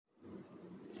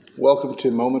Welcome to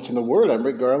Moments in the Word. I'm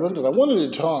Rick Garland, and I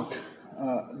wanted to talk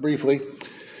briefly.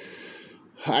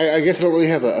 I guess I don't really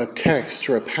have a text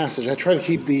or a passage. I try to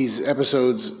keep these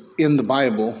episodes in the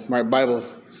Bible, right? Bible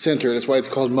centered. That's why it's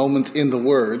called Moments in the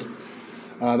Word.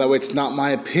 That way, it's not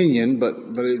my opinion, but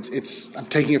it's I'm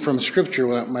taking it from Scripture.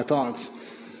 My thoughts.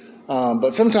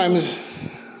 But sometimes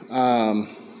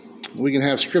we can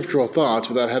have scriptural thoughts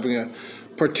without having a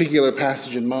particular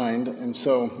passage in mind, and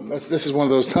so this is one of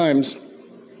those times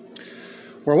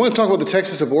where I want to talk about the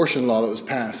Texas abortion law that was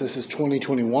passed. This is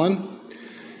 2021,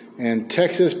 and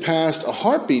Texas passed a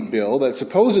heartbeat bill that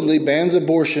supposedly bans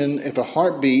abortion if a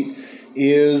heartbeat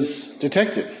is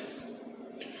detected,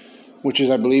 which is,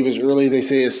 I believe, as early, they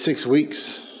say, as 6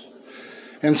 weeks.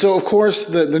 And so, of course,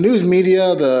 the news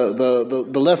media, the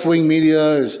left-wing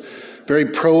media is very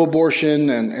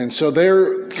pro-abortion, and so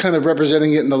they're kind of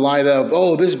representing it in the light of,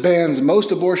 oh, this bans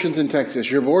most abortions in Texas.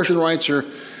 Your abortion rights are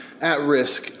at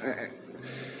risk.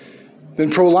 Then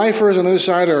pro-lifers on the other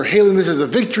side are hailing this as a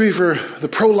victory for the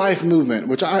pro-life movement,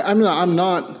 which I'm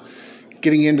not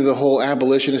getting into the whole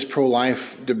abolitionist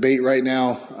pro-life debate right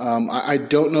now. I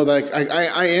don't know that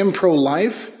I am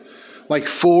pro-life, like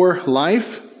for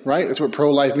life, right? That's what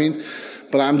pro-life means.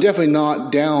 But I'm definitely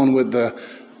not down with the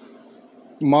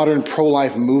modern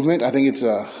pro-life movement. I think it's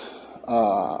a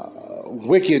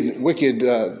wicked,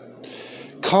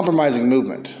 compromising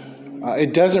movement.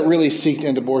 It doesn't really seek to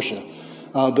end abortion.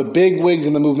 The big wigs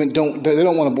in the movement don't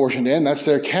want abortion to end. That's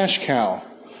their cash cow.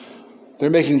 They're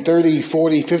making $30,000,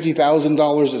 $40,000,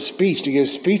 $50,000 a speech to give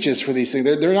speeches for these things.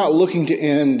 They're not looking to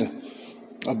end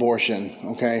abortion,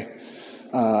 okay?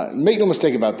 Make no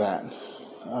mistake about that.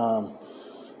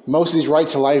 Most of these right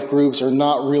to life groups are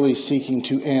not really seeking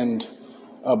to end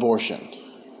abortion,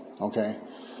 okay?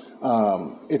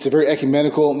 It's a very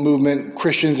ecumenical movement,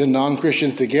 Christians and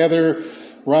non-Christians together,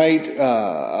 right?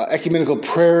 Ecumenical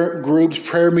prayer groups,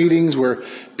 prayer meetings where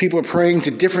people are praying to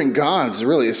different gods,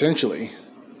 really, essentially.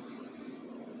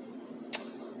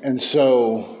 And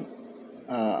so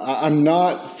I'm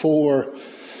not for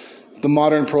the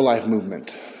modern pro-life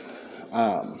movement.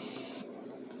 I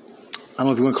don't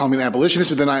know if you want to call me an abolitionist,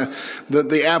 but then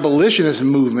the abolitionist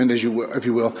movement, if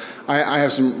you will, I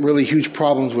have some really huge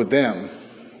problems with them.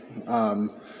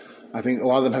 I think a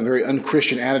lot of them have a very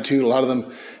unchristian attitude. A lot of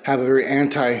them have a very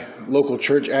anti-local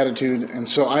church attitude. And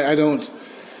so I don't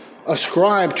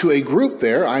ascribe to a group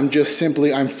there. I'm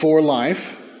for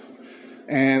life.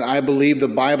 And I believe the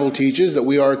Bible teaches that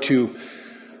we are to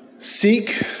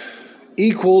seek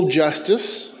equal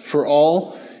justice for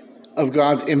all of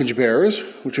God's image bearers,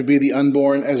 which would be the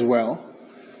unborn as well.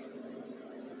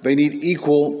 They need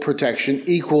equal protection,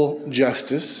 equal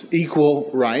justice, equal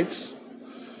rights.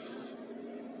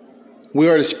 We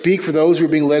are to speak for those who are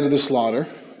being led to the slaughter.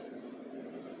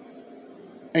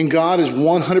 And God is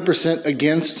 100%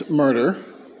 against murder.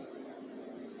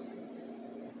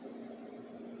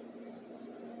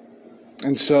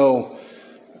 And so,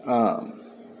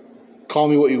 call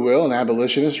me what you will, an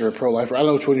abolitionist or a pro-lifer. I don't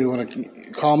know which one you want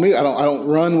to call me. I don't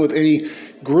run with any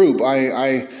group.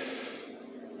 I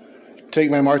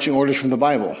take my marching orders from the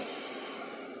Bible.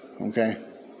 Okay?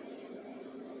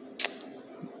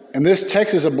 And this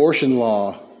Texas abortion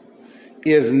law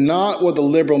is not what the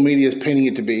liberal media is painting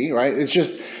it to be, right?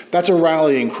 That's a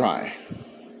rallying cry.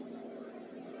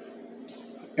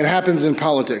 It happens in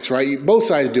politics, right? Both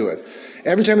sides do it.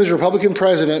 Every time there's a Republican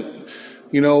president,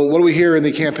 what do we hear in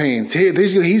the campaigns?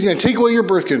 He's going to take away your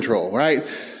birth control, right?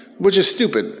 Which is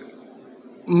stupid.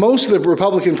 Most of the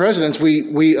Republican presidents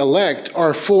we elect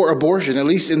are for abortion, at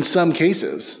least in some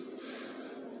cases.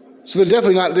 So they're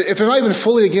definitely not, if they're not even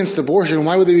fully against abortion,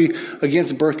 why would they be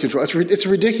against birth control? It's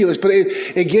ridiculous, but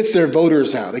it gets their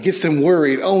voters out. It gets them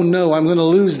worried. Oh no, I'm going to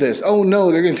lose this. Oh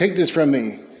no, they're going to take this from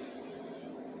me.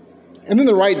 And then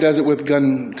the right does it with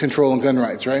gun control and gun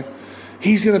rights, right?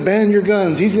 He's going to ban your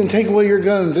guns. He's going to take away your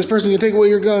guns. This person's going to take away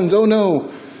your guns. Oh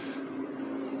no.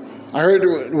 I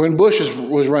heard when Bush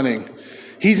was running,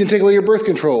 he's going to take away your birth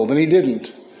control. Then he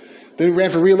didn't. Then he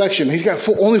ran for re-election. He's got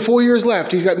only 4 years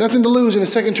left. He's got nothing to lose in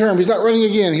his second term. He's not running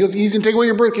again. He's going to take away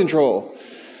your birth control.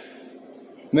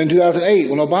 And then 2008,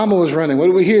 when Obama was running, what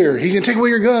did we hear? He's going to take away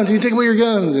your guns. He's going to take away your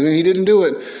guns. And then he didn't do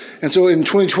it. And so in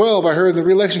 2012, I heard in the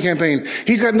re-election campaign,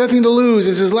 he's got nothing to lose.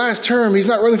 It's his last term. He's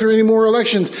not running for any more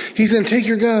elections. He's going to take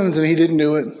your guns. And he didn't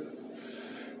do it.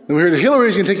 Then we heard that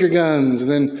Hillary's going to take your guns. And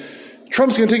then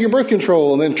Trump's going to take your birth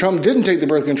control. And then Trump didn't take the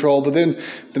birth control. But then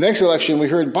the next election, we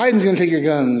heard Biden's going to take your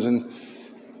guns. And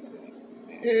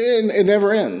it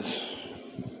never ends.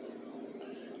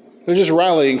 They're just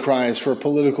rallying cries for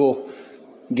political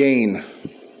gain.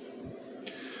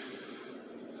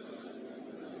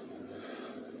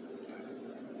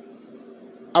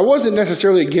 I wasn't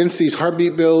necessarily against these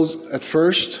heartbeat bills at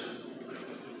first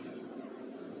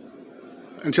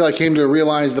until I came to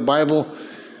realize the Bible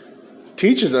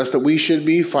teaches us that we should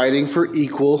be fighting for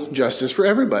equal justice for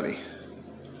everybody.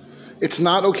 It's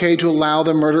not okay to allow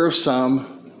the murder of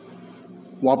some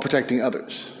while protecting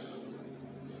others,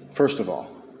 first of all.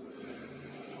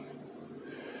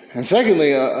 And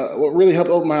secondly, what really helped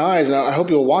open my eyes, and I hope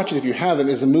you'll watch it if you haven't,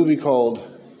 is a movie called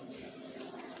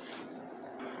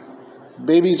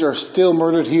Babies Are Still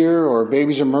Murdered Here, or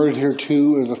Babies Are Murdered Here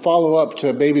Too. It was a follow-up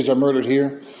to Babies Are Murdered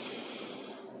Here.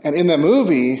 And in that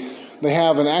movie, they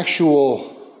have an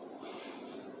actual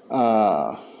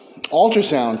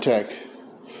ultrasound tech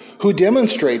who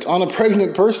demonstrates on a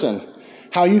pregnant person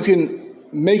how you can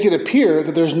make it appear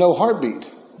that there's no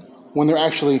heartbeat when there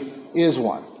actually is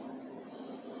one.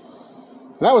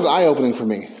 That was eye-opening for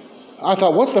me. I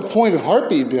thought, what's the point of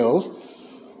heartbeat bills?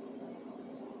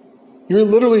 You're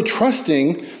literally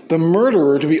trusting the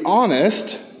murderer to be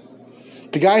honest.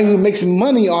 The guy who makes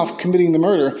money off committing the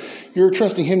murder, you're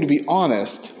trusting him to be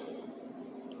honest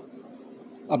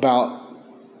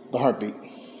about the heartbeat,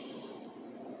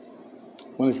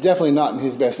 when it's definitely not in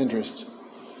his best interest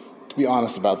to be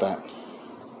honest about that.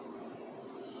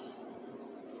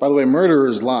 By the way,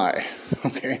 murderers lie,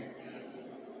 okay?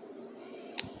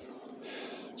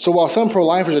 So while some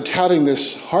pro-lifers are touting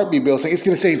this heartbeat bill, saying it's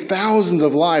going to save thousands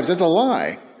of lives, that's a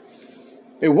lie.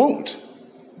 It won't.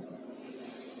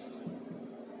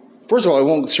 First of all, it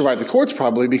won't survive the courts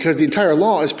probably because the entire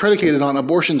law is predicated on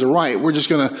abortion's a right. We're just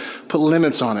going to put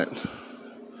limits on it.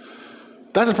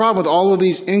 That's the problem with all of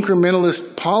these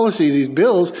incrementalist policies, these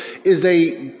bills, is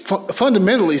they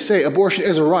fundamentally say abortion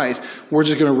is a right. We're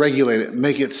just going to regulate it,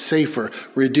 make it safer,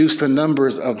 reduce the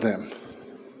numbers of them.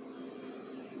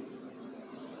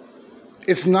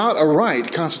 It's not a right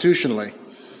constitutionally.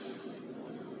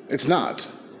 It's not.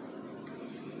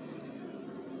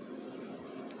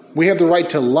 We have the right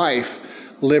to life,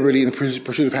 liberty, and the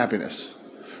pursuit of happiness.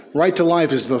 Right to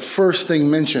life is the first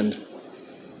thing mentioned.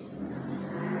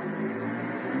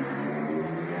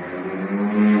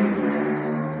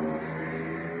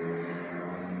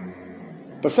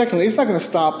 But secondly, it's not going to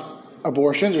stop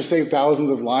abortions or save thousands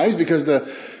of lives because the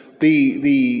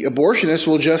abortionists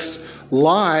will just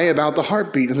lie about the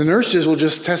heartbeat, and the nurses will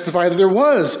just testify that there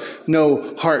was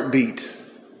no heartbeat.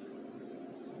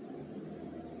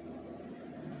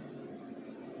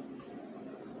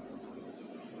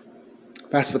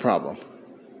 That's the problem.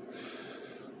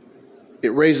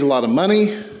 It raised a lot of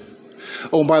money.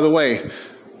 Oh, and by the way,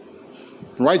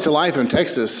 Right to Life in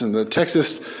Texas and the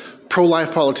Texas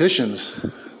pro-life politicians,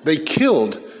 they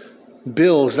killed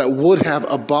bills that would have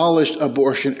abolished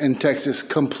abortion in Texas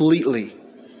completely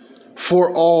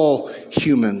for all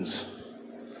humans,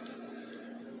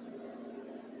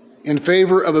 in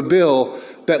favor of a bill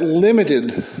that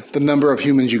limited the number of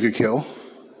humans you could kill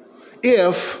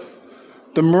if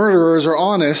the murderers are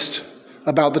honest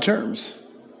about the terms.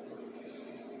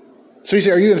 So you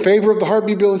say, are you in favor of the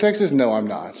heartbeat bill in Texas? No, I'm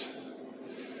not.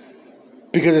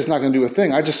 Because it's not going to do a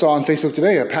thing. I just saw on Facebook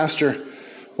today a pastor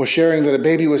was sharing that a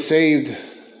baby was saved,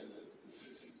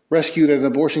 rescued at an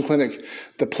abortion clinic.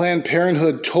 The Planned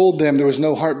Parenthood told them there was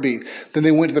no heartbeat. Then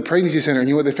they went to the pregnancy center, and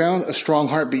you know what they found? A strong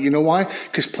heartbeat. You know why?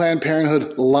 Because Planned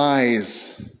Parenthood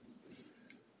lies.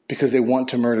 Because they want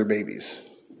to murder babies.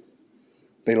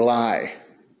 They lie.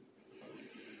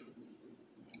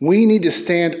 We need to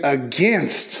stand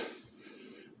against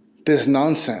this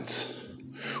nonsense.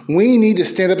 We need to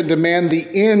stand up and demand the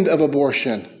end of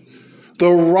abortion,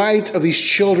 the right of these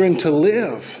children to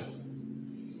live,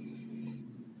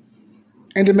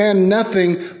 and demand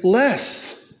nothing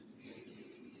less.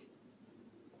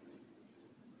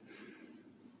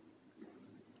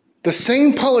 The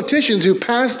same politicians who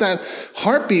passed that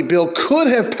heartbeat bill could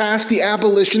have passed the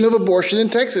abolition of abortion in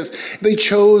Texas. They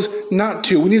chose not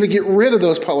to. We need to get rid of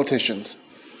those politicians.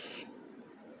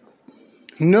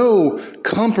 No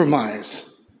compromise.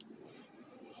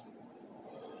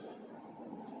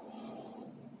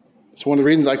 It's one of the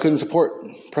reasons I couldn't support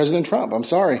President Trump. I'm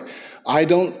sorry. I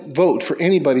don't vote for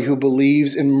anybody who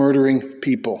believes in murdering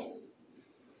people.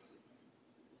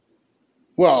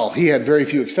 Well, he had very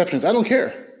few exceptions. I don't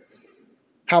care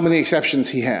how many exceptions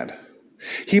he had.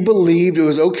 He believed it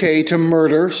was okay to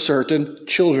murder certain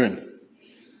children.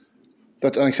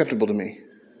 That's unacceptable to me.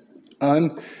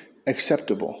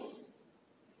 Unacceptable.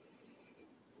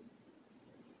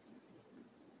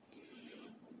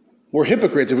 We're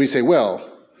hypocrites if we say, well,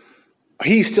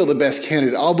 he's still the best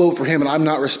candidate. I'll vote for him and I'm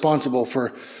not responsible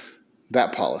for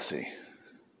that policy.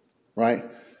 Right?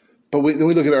 But then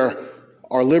we look at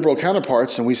our liberal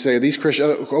counterparts, and we say these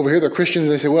Christians over here, they're Christians,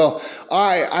 and they say, well,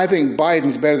 I think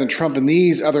Biden's better than Trump in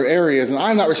these other areas, and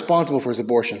I'm not responsible for his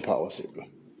abortion policy.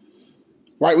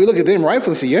 Right? We look at them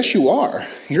rightfully and say, yes, you are.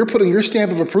 You're putting your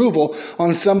stamp of approval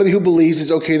on somebody who believes it's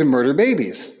okay to murder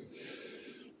babies.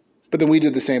 But then we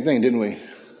did the same thing, didn't we?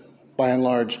 By and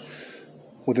large,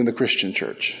 within the Christian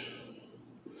church.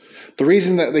 The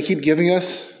reason that they keep giving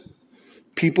us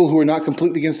people who are not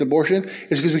completely against abortion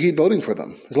is because we keep voting for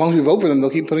them. As long as we vote for them, they'll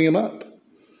keep putting them up.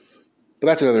 But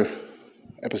that's another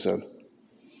episode.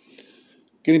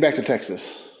 Getting back to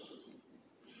Texas.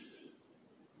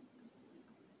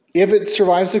 If it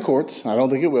survives the courts, I don't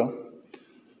think it will,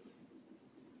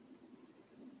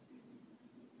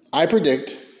 I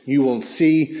predict you will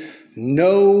see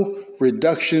no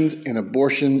reductions in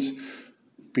abortions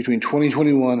between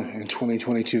 2021 and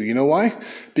 2022. You know why?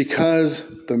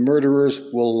 Because the murderers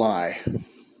will lie.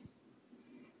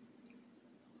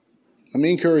 Let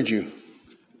me encourage you,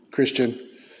 Christian.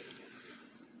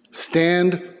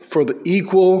 Stand for the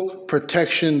equal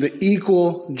protection, the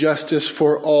equal justice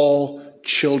for all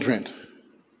children.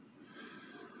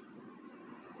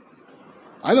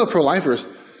 I know pro-lifers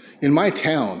in my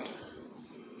town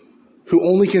who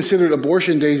only considered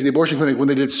abortion days the abortion clinic when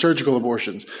they did surgical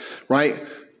abortions, right?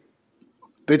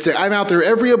 They'd say, I'm out there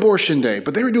every abortion day,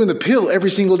 but they were doing the pill every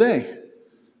single day.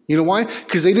 You know why?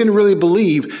 Because they didn't really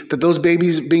believe that those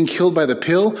babies being killed by the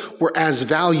pill were as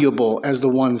valuable as the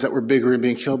ones that were bigger and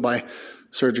being killed by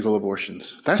surgical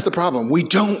abortions. That's the problem. We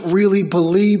don't really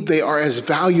believe they are as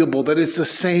valuable, that it's the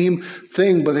same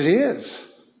thing, but it is.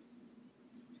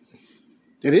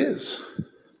 It is.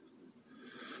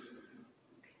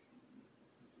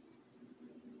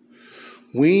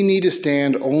 We need to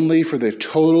stand only for the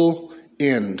total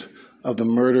end of the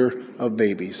murder of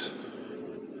babies.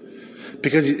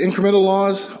 Because these incremental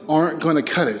laws aren't going to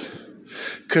cut it.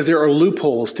 Because there are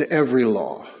loopholes to every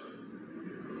law.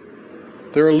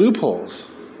 There are loopholes.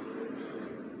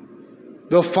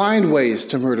 They'll find ways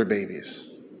to murder babies.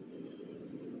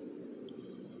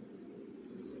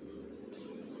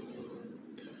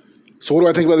 So what do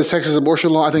I think about this Texas abortion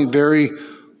law? I think very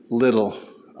little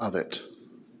of it.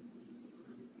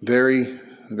 Very,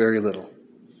 very little.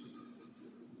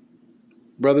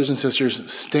 Brothers and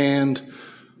sisters, stand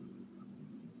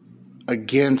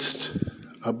against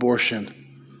abortion.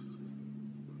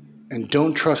 And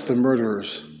don't trust the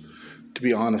murderers to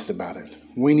be honest about it.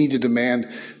 We need to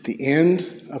demand the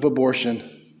end of abortion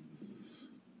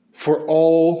for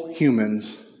all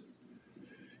humans.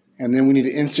 And then we need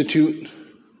to institute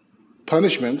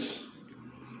punishments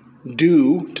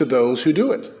due to those who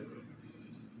do it.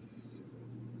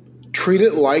 Treat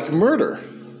it like murder.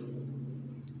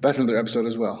 That's another episode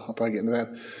as well. I'll probably get into that.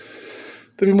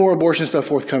 There'll be more abortion stuff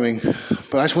forthcoming,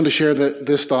 but I just wanted to share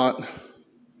this thought.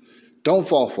 Don't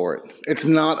fall for it. It's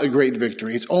not a great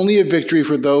victory. It's only a victory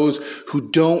for those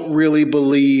who don't really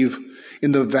believe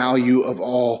in the value of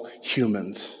all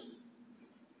humans,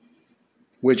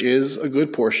 which is a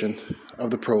good portion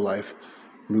of the pro-life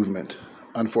movement,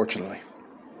 unfortunately.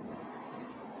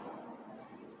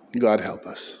 God help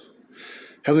us.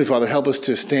 Heavenly Father, help us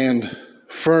to stand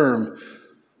firm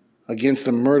against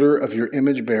the murder of your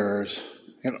image bearers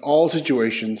in all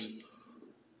situations,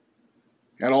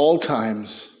 at all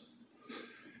times,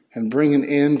 and bring an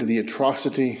end to the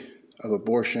atrocity of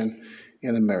abortion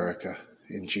in America.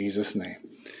 In Jesus' name,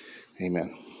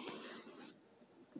 amen.